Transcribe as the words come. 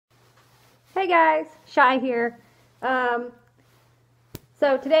Hey guys, Shy here. So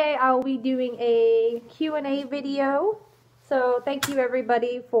today I'll be doing a Q&A video. So thank you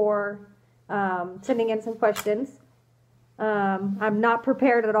everybody for sending in some questions. I'm not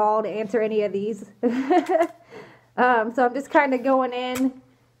prepared at all to answer any of these. So I'm just kind of going in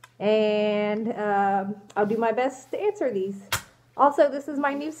and I'll do my best to answer these. Also, this is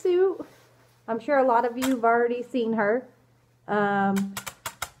my new suit. I'm sure a lot of you have already seen her.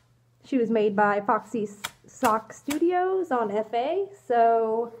 She was made by Foxy Sock Studios on FA,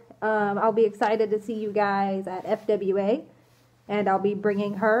 so I'll be excited to see you guys at FWA, and I'll be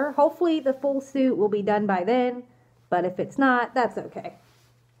bringing her. Hopefully the full suit will be done by then, but if it's not, that's okay.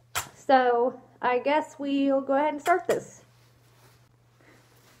 So I guess we'll go ahead and start this.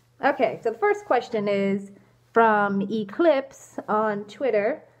 Okay, so the first question is from Eclipse on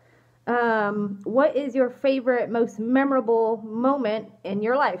Twitter. What is your favorite, most memorable moment in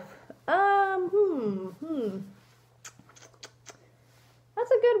your life?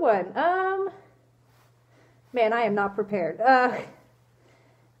 That's a good one. Man, I am not prepared.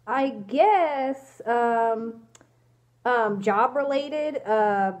 I guess, job related.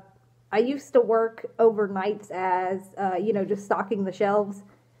 I used to work overnights as, just stocking the shelves.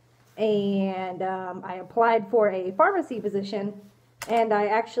 And, I applied for a pharmacy position. And I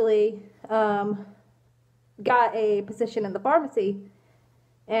actually, got a position in the pharmacy.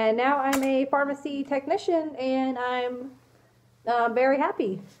 And now I'm a pharmacy technician, and I'm very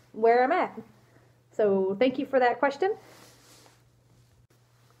happy where I'm at. So thank you for that question.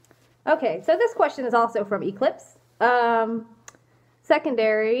 Okay, so this question is also from Eclipse.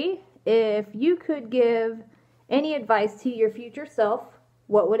 Secondary, if you could give any advice to your future self,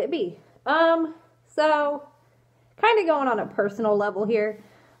 what would it be? So kind of going on a personal level here.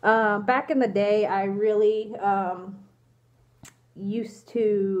 Back in the day, I really used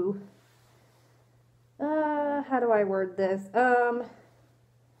to, how do I word this?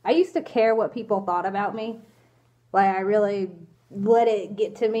 I used to care what people thought about me. Like, I really let it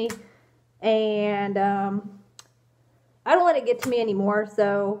get to me. And I don't let it get to me anymore.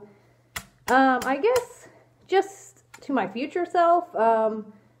 So I guess just to my future self,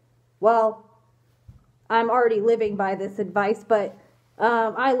 well, I'm already living by this advice, but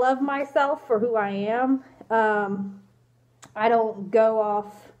I love myself for who I am. I don't go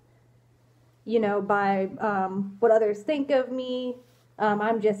off, by what others think of me.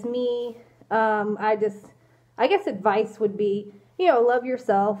 I'm just me. I guess advice would be, love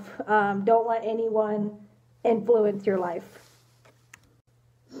yourself. Don't let anyone influence your life.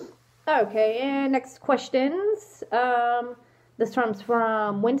 Okay, and next questions. This comes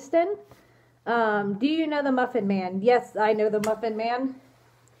from Winston. Do you know the Muffin Man? Yes, I know the Muffin Man.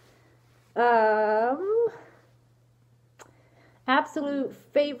 Absolute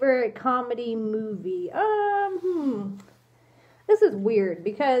favorite comedy movie. This is weird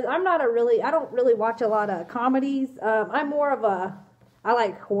because I don't really watch a lot of comedies. I'm more of I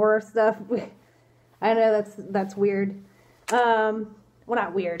like horror stuff. I know that's weird. Well,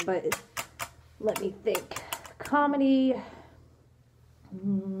 not weird, but let me think. Comedy.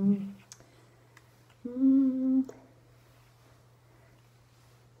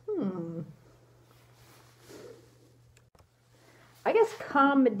 I guess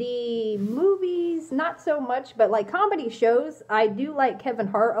comedy movies, not so much, but like comedy shows, I do like Kevin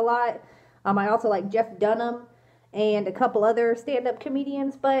Hart a lot. I also like Jeff Dunham and a couple other stand-up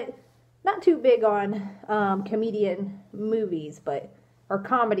comedians, but not too big on comedian movies, or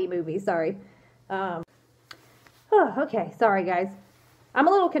comedy movies, sorry. Okay, sorry guys. I'm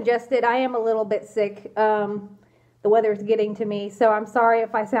a little congested. I am a little bit sick. The weather's getting to me, so I'm sorry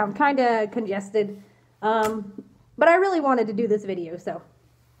if I sound kind of congested. But I really wanted to do this video, so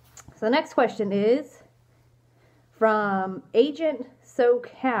the next question is from Agent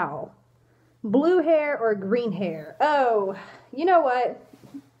SoCal. Blue hair or green hair? Oh, you know what?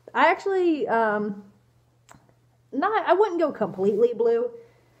 I actually, I wouldn't go completely blue.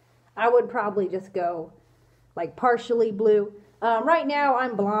 I would probably just go like partially blue. Right now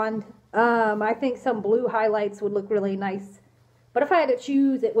I'm blonde. I think some blue highlights would look really nice. But if I had to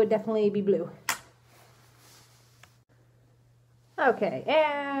choose, it would definitely be blue. Okay,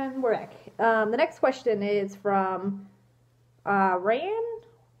 and we're back. The next question is from Ran?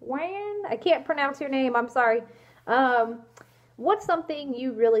 I can't pronounce your name, I'm sorry. What's something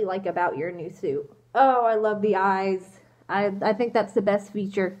you really like about your new suit? Oh, I love the eyes. I think that's the best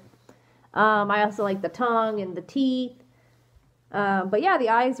feature. I also like the tongue and the teeth. But yeah, the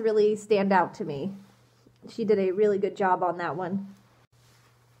eyes really stand out to me. She did a really good job on that one.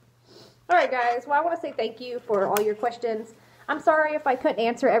 Alright guys, well I want to say thank you for all your questions. I'm sorry if I couldn't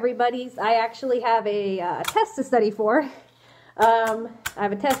answer everybody's. I actually have a test to study for. I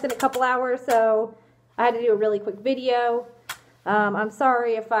have a test in a couple hours, so I had to do a really quick video. I'm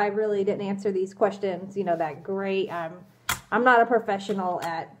sorry if I really didn't answer these questions, you know, that great. I'm not a professional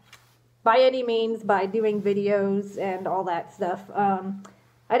at, by any means, by doing videos and all that stuff.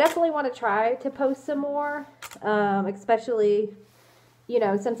 I definitely want to try to post some more, especially, you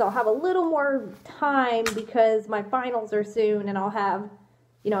know, since I'll have a little more time because my finals are soon and I'll have,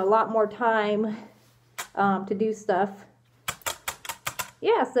 you know, a lot more time to do stuff.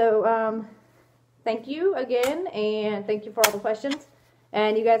 Yeah, so thank you again, and thank you for all the questions,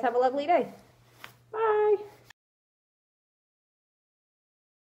 and you guys have a lovely day.